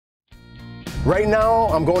Right now,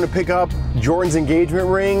 I'm going to pick up Jordan's engagement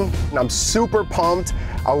ring, and I'm super pumped.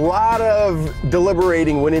 A lot of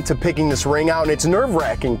deliberating went into picking this ring out, and it's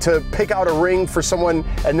nerve-wracking to pick out a ring for someone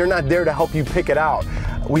and they're not there to help you pick it out.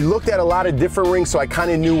 We looked at a lot of different rings, so I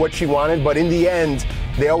kind of knew what she wanted, but in the end,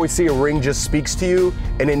 they always say a ring just speaks to you,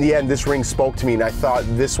 and in the end, this ring spoke to me, and I thought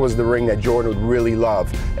this was the ring that Jordan would really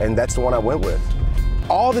love, and that's the one I went with.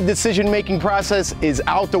 All the decision-making process is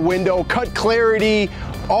out the window, cut clarity,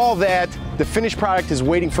 all that. The finished product is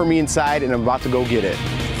waiting for me inside, and I'm about to go get it.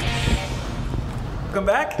 Welcome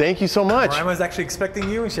back. Thank you so much. Raima's actually expecting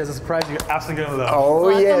you, and she has a surprise you're absolutely gonna love. Oh,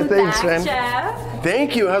 Welcome yeah, thanks, back, man. Jeff.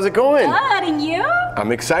 Thank you. How's it going? Good, and you?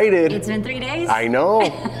 I'm excited. It's been 3 days. I know.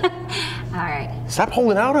 All right. Stop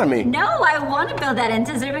holding out on me. No, I want to build that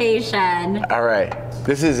anticipation. All right,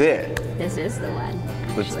 this is it. This is the one.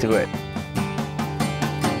 Let's do it.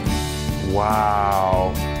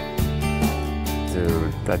 Wow.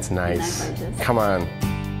 Dude, that's nice. Come on.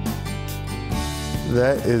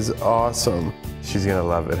 That is awesome. She's gonna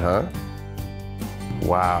love it, huh?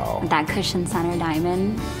 Wow. That cushion center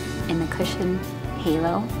diamond in the cushion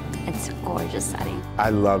halo, it's a gorgeous setting. I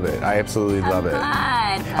love it. I absolutely love it.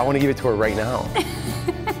 I want to give it to her right now.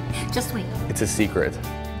 Just wait. It's a secret.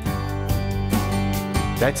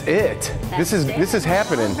 That's it. This is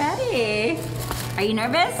happening. Ready? Are you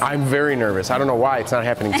nervous? I'm very nervous. I don't know why it's not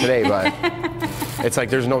happening today, but it's like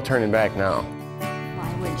there's no turning back now.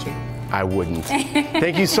 Why would you? I wouldn't.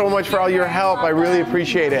 Thank you so much for all your help. I really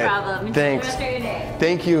appreciate it. No problem. Thanks. Enjoy the rest of your day.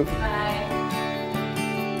 Thank you. Bye.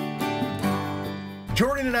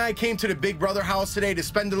 Jordan and I came to the Big Brother house today to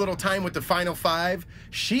spend a little time with the Final Five.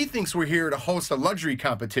 She thinks we're here to host a luxury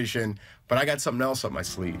competition, but I got something else up my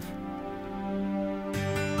sleeve.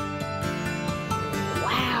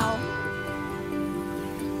 Wow.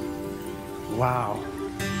 Wow.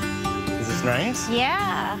 Is this nice?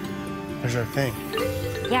 Yeah. There's our thing.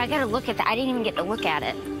 Yeah, I gotta look at that. I didn't even get to look at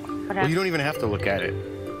it. But Well, you don't even have to look at it,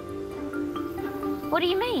 what do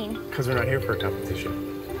you mean? because we're not here for a competition.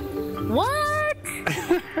 What?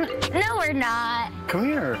 No, we're not. Come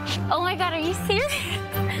here. Oh my God, are you serious?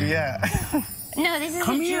 Yeah. No, this is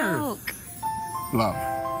Come a here. joke. Love,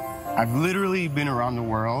 I've literally been around the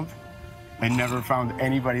world and never found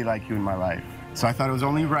anybody like you in my life. So I thought it was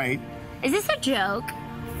only right. Is this a joke?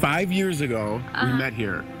 5 years ago, we met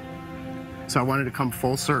here. So I wanted to come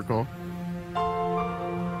full circle.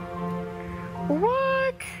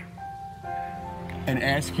 What? And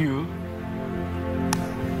ask you,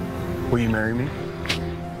 will you marry me?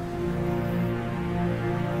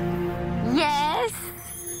 Yes.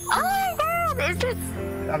 Oh my God, is this?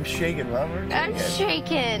 I'm shaking, love. I'm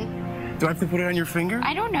shaking. Do I have to put it on your finger?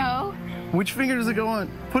 I don't know. Which finger does it go on?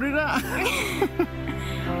 Put it on.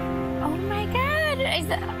 Oh my God. Is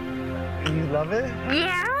that... You love it?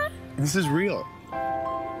 Yeah? This is real.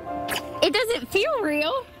 It doesn't feel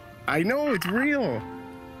real. I know, it's real.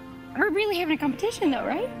 We're really having a competition though,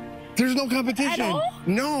 right? There's no competition. At all?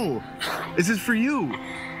 No. This is for you.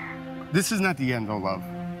 This is not the end, though, love.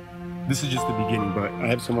 This is just the beginning, but I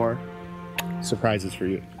have some more surprises for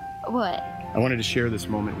you. What? I wanted to share this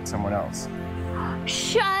moment with someone else.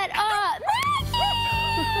 Shut up!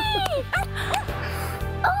 Maggie!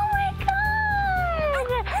 Oh my God!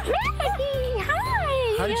 Maggie,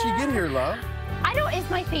 hi! How did she get here, love? I don't, is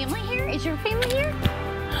my family here? Is your family here?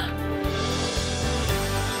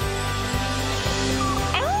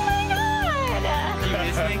 Oh my God! You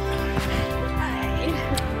miss me?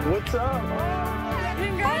 What's up?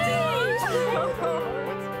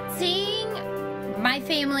 Seeing my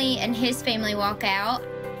family and his family walk out,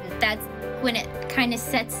 that's when it kind of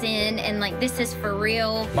sets in and like, this is for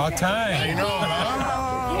real. About time. I know,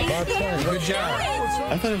 huh? About time. Good job.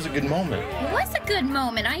 I thought it was a good moment. It was a good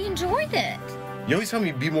moment. I enjoyed it. You always tell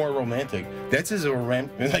me be more romantic. That's as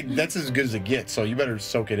that's as good as it gets. So you better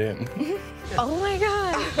soak it in. Oh my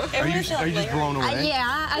God. Are you just blown away?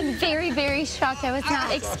 Yeah, I'm very, very shocked. I was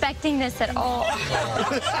not expecting this at all.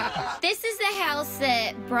 This is the house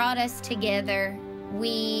that brought us together.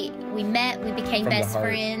 We met, we became From the best heart.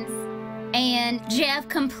 friends. And Jeff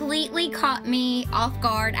completely caught me off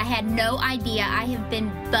guard. I had no idea. I have been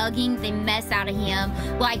bugging the mess out of him.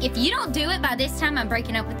 Like, if you don't do it by this time, I'm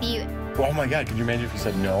breaking up with you. Oh my God, could you imagine if you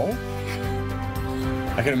said no?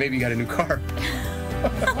 I could have maybe got a new car.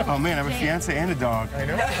 Oh man, I have a fiance and a dog. I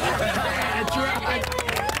know. That's right.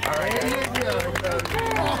 All right.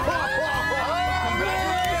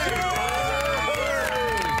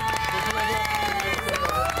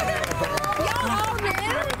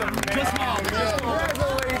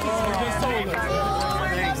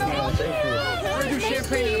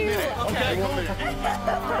 Champagne in a minute. Okay.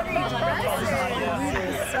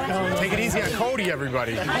 Take it easy on Cody,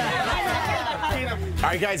 everybody. All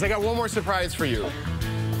right, guys, I got one more surprise for you.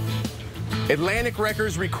 Atlantic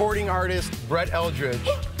Records recording artist Brett Eldridge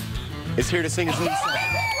is here to sing his new song.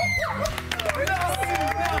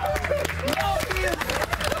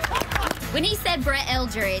 When he said Brett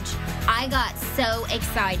Eldridge, I got so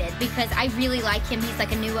excited because I really like him. He's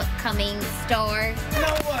like a new upcoming star.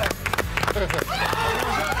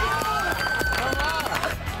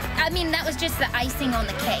 I mean, that was just the icing on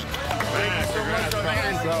the cake. Thank you so much,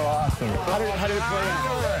 man. So awesome. How did it play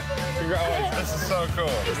out? This is so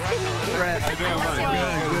cool. Brett, how you doing, buddy?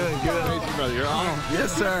 Good. Thank you, brother. You're on?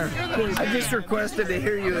 Yes, sir. I just requested to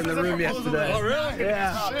hear you in the room yesterday. Oh, really?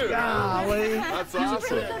 Yeah. Golly. That's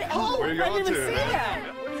awesome. Where are you going to?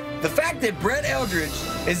 The fact that Brett Eldridge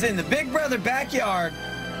is in the Big Brother backyard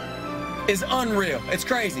is unreal. It's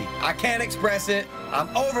crazy. I can't express it. I'm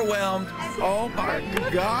overwhelmed. Oh my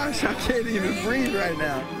gosh, I can't even breathe right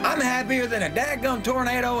now. I'm happier than a dadgum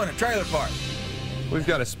tornado in a trailer park. We've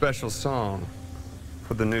got a special song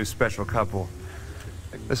for the new special couple.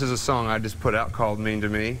 This is a song I just put out called Mean to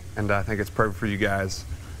Me, and I think it's perfect for you guys.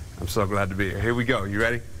 I'm so glad to be here. Here we go. You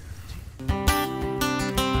ready?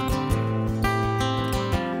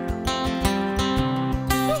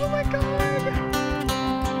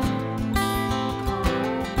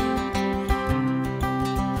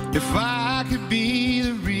 If I could be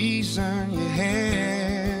the reason your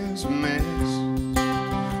head's a mess,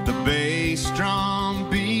 the bass drum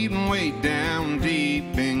beating way down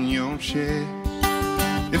deep in your chest.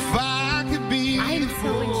 If I could be the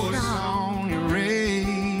voice on your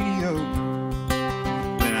radio,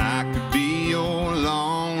 then I could be your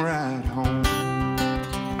long ride home.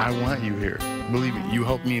 I want you here. Believe me, you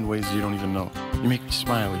help me in ways you don't even know. You make me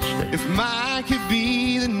smile each day. If mine could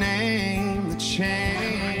be the name that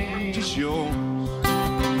changes yours,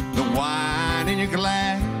 the wine in your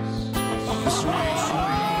glass,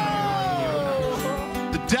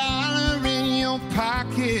 the dollar in your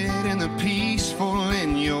pocket, and the peaceful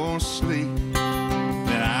in your sleep,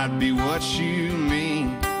 then I'd be what you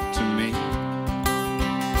mean to me.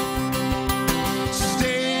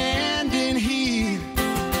 Standing here,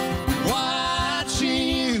 watching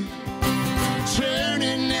you,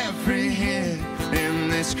 turning every head in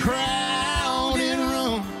this crowded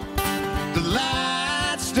room. The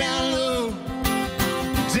lights down low,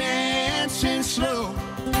 dancing slow.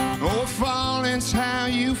 Oh, falling's how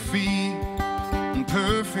you feel, and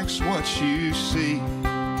perfect's what you see.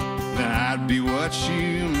 Then I'd be what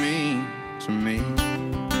you mean to me.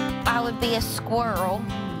 I would be a squirrel.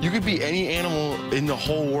 You could be any animal in the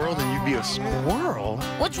whole world and you'd be a squirrel.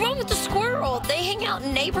 What's wrong with the squirrel? They hang out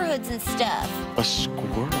in neighborhoods and stuff. A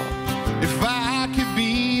squirrel? If I could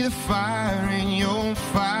be the fire in your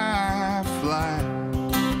firefly,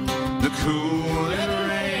 the cool in the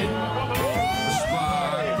rain, the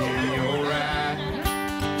spark in your eye,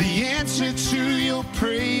 the answer to your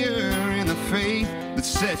prayer and the faith that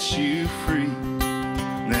sets you free,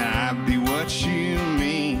 then I'd be what you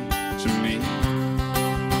mean to me.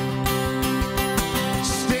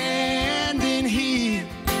 Standing here,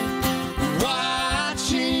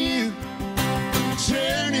 watching you,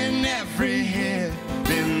 turning every head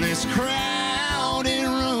in this crowded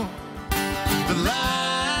room. The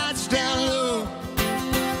lights down low,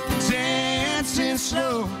 dancing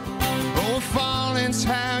slow. Oh, falling's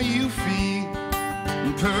how you feel,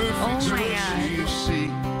 and perfect's what you see.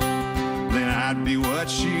 Then I'd be what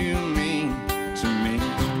you mean to me.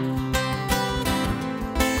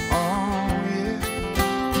 Oh, yeah.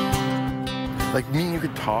 Like me and you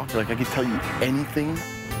could talk, like I could tell you anything.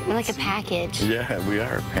 We're like a package. Yeah, we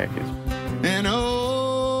are a package. And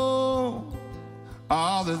oh,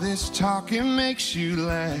 all of this talking makes you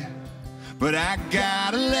laugh, but I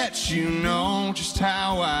gotta let you know just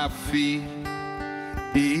how I feel.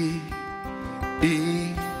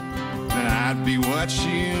 Then I'd be what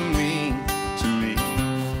you mean to me.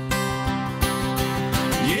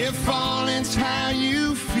 Yeah, falling's how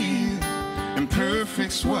you feel, and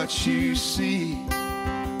perfect's what you see.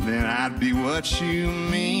 Then I'd be what you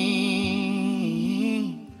mean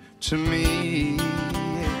to me.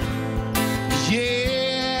 Yeah,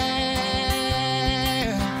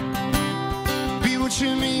 be what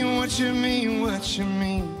you mean, what you mean, what you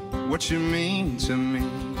mean, what you mean to me.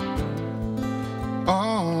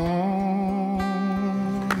 Oh.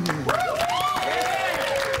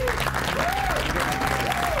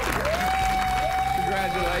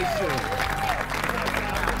 Congratulations.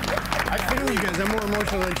 I feel you guys. I'm more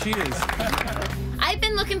emotional than she is. I've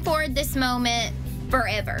been looking forward this moment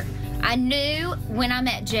forever. I knew when I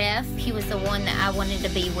met Jeff, he was the one that I wanted to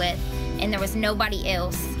be with, and there was nobody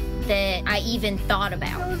else that I even thought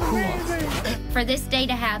about. For this day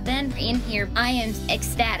to happen in here, I am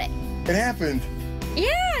ecstatic. It happened. Yeah,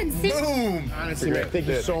 and see, Boom. Honestly, man, thank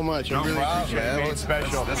you so much. I really appreciate it. It's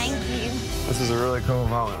special. thank you. This is a really cool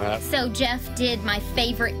moment, man. So Jeff did my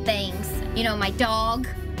favorite things. You know, my dog,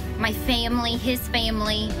 my family, his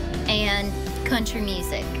family, and country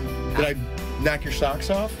music. Did I knock your socks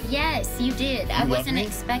off? Yes, you did. I love wasn't me?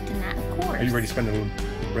 expecting that, of course. Are you ready to spend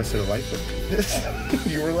the rest of the life with this?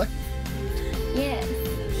 You were like, Yes.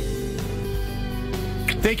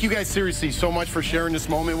 Thank you guys seriously so much for sharing this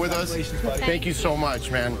moment with us. Thank you so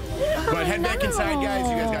much, man. But head back inside, guys.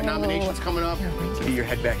 You guys got nominations coming up. So get your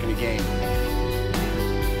head back in the game.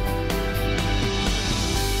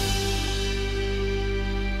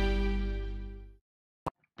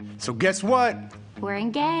 So guess what? We're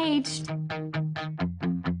engaged.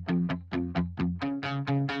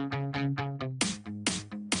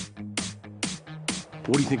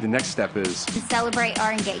 What do you think the next step is? To celebrate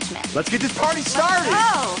our engagement. Let's get this party started.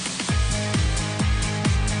 Oh!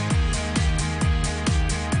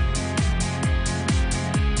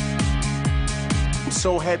 I'm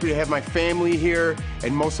so happy to have my family here,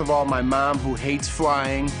 and most of all, my mom who hates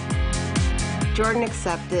flying. Jordan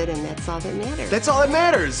accepted, and that's all that matters. That's all that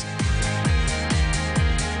matters.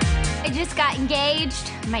 I just got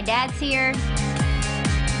engaged. My dad's here.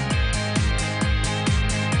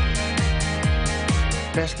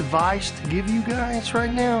 Best advice to give you guys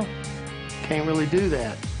right now? Can't really do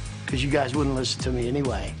that, because you guys wouldn't listen to me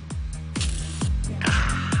anyway.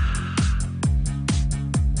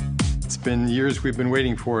 It's been years we've been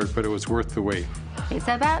waiting for it, but it was worth the wait. It's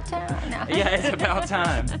about time. No. Yeah, it's about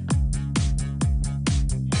time.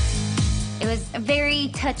 It was a very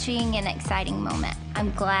touching and exciting moment.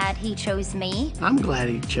 I'm glad he chose me. I'm glad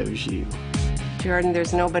he chose you. Jordan,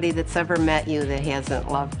 there's nobody that's ever met you that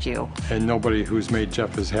hasn't loved you. And nobody who's made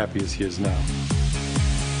Jeff as happy as he is now.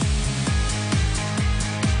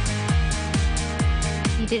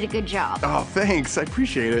 You did a good job. Oh, thanks. I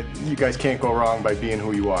appreciate it. You guys can't go wrong by being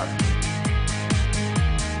who you are.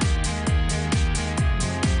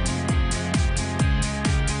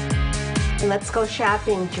 Let's go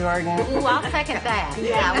shopping, Jordan. Ooh, I'll second that.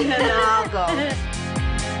 Yeah, we can all go.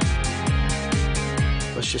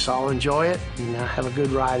 Let's just all enjoy it and have a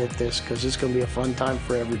good ride at this, because it's going to be a fun time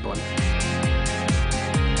for everybody.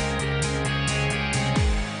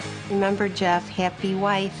 Remember, Jeff, happy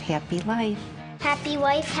wife, happy life. Happy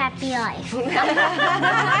wife, happy life.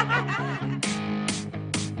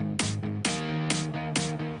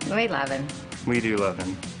 We love him. We do love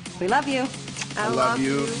him. We love you. I love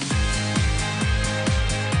you.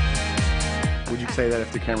 Would you say that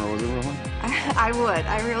if the camera wasn't rolling? I would.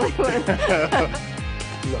 I really would.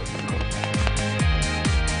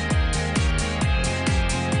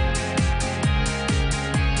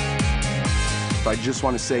 I just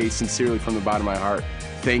want to say sincerely from the bottom of my heart,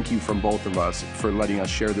 thank you from both of us for letting us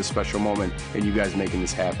share this special moment and you guys making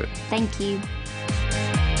this happen. Thank you.